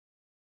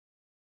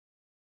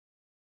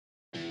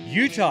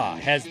Utah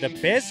has the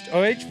best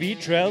OHV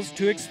trails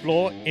to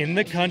explore in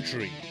the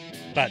country.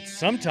 But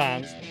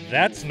sometimes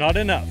that's not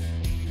enough.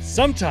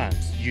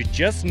 Sometimes you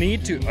just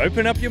need to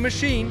open up your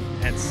machine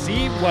and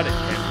see what it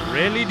can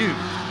really do.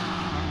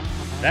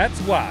 That's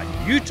why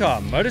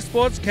Utah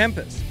Motorsports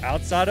Campus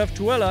outside of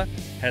Tooele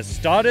has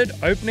started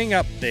opening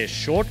up their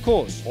short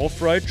course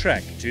off-road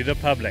track to the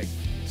public.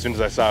 As soon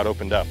as I saw it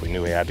opened up, we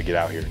knew we had to get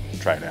out here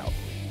and try it out.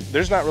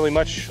 There's not really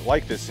much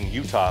like this in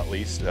Utah, at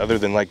least, other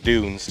than like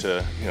dunes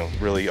to,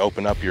 really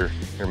open up your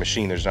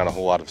machine. There's not a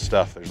whole lot of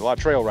stuff. There's a lot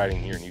of trail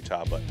riding here in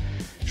Utah, but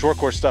short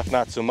course stuff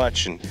not so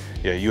much. And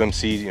yeah,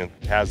 UMC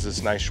has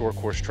this nice short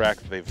course track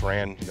that they've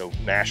ran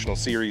national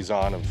series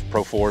on of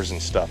Pro 4s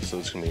and stuff. So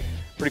it's gonna be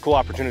a pretty cool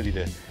opportunity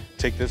to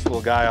take this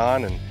little guy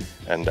on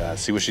and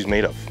see what she's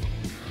made of.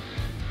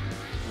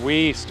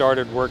 We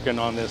started working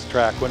on this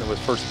track when it was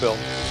first built.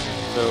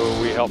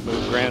 So we helped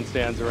move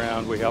grandstands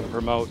around, we helped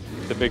promote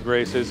the big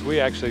races.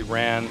 We actually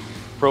ran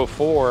Pro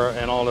 4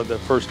 and all of the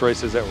first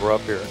races that were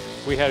up here.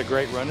 We had a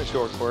great run at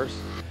short course.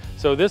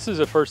 So this is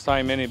the first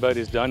time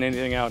anybody's done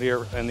anything out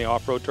here in the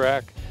off-road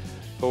track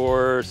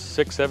for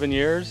 6-7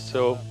 years.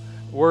 So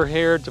we're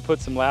here to put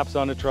some laps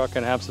on the truck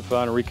and have some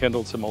fun,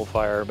 rekindle some old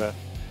fire, but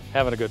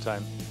having a good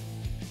time.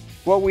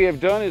 What we have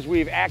done is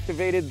we've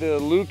activated the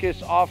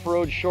Lucas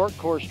off-road short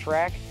course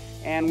track,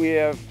 and we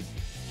have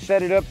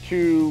set it up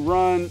to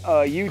run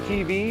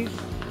UTVs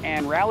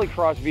and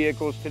rallycross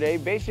vehicles today,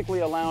 basically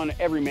allowing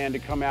every man to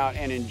come out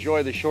and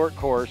enjoy the short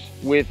course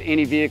with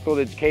any vehicle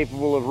that's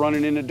capable of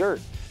running in the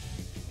dirt.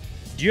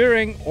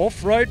 During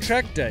off-road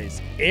track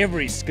days,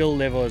 every skill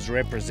level is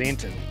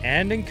represented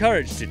and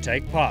encouraged to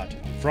take part,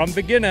 from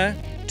beginner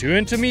to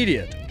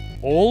intermediate,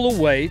 all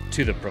the way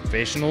to the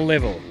professional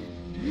level.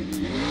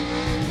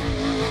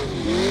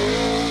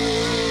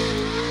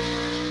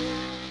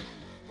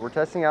 We're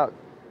testing out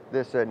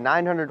this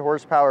 900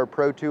 horsepower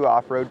Pro 2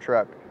 off-road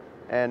truck,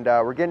 and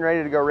we're getting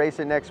ready to go race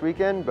it next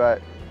weekend,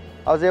 but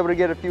I was able to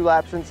get a few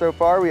laps in so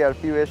far. We had a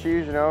few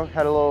issues,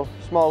 had a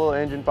small little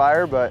engine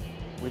fire, but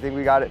we think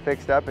we got it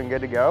fixed up and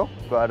good to go.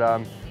 But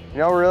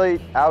we're really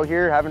out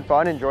here having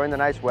fun, enjoying the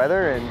nice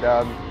weather, and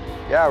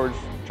yeah, we're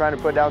just trying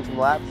to put down some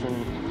laps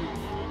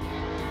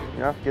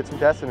and get some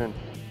testing in.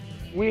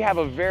 We have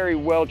a very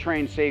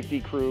well-trained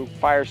safety crew,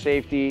 fire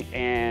safety,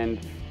 and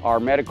our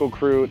medical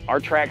crew. Our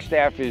track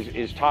staff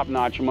is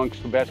top-notch,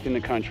 amongst the best in the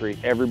country.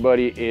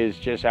 Everybody is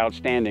just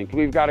outstanding.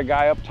 We've got a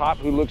guy up top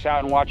who looks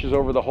out and watches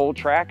over the whole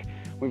track.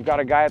 We've got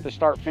a guy at the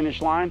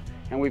start-finish line,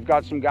 and we've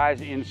got some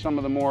guys in some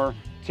of the more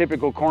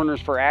typical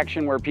corners for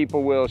action where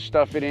people will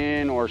stuff it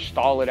in or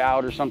stall it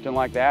out or something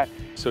like that.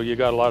 So you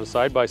got a lot of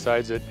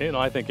side-by-sides that,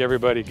 I think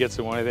everybody gets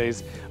in one of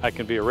these. I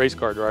can be a race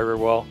car driver.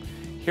 Well,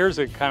 here's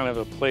a kind of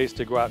a place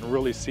to go out and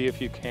really see if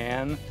you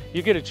can.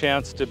 You get a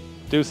chance to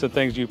do some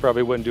things you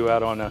probably wouldn't do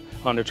out on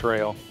the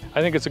trail. I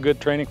think it's a good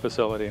training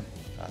facility.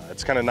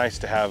 It's kind of nice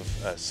to have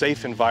a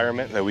safe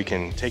environment that we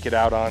can take it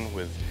out on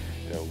with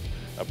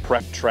a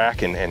prep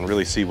track and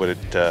really see what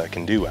it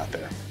can do out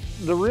there.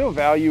 The real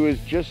value is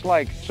just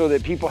so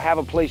that people have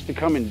a place to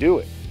come and do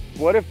it.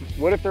 What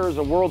if there was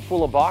a world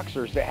full of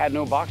boxers that had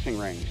no boxing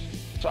rings?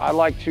 So I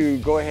like to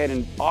go ahead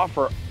and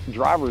offer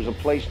drivers a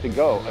place to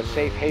go, a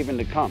safe haven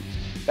to come.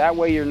 That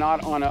way you're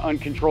not on an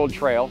uncontrolled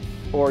trail,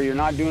 or you're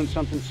not doing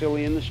something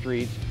silly in the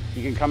streets.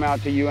 You can come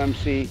out to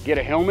UMC, get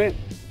a helmet,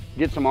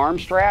 get some arm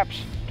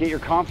straps, get your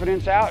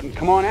confidence out, and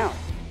come on out.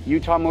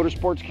 Utah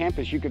Motorsports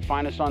Campus, you could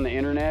find us on the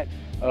internet.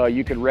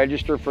 You could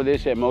register for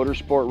this at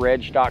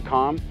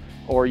motorsportreg.com,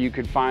 or you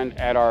could find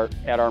at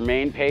our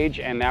main page,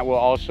 and that will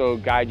also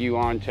guide you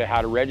on to how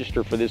to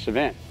register for this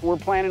event. We're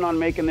planning on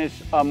making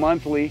this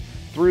monthly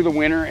through the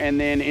winter and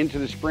then into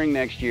the spring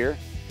next year.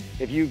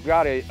 If you've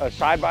got a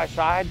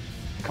side-by-side,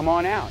 come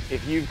on out.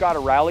 If you've got a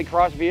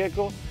rallycross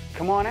vehicle,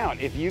 come on out.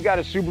 If you got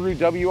a Subaru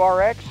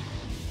WRX,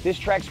 this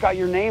track's got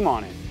your name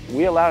on it.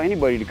 We allow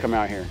anybody to come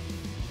out here.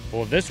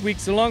 For this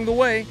week's Along the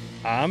Way,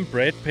 I'm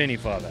Brett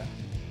Pennyfather.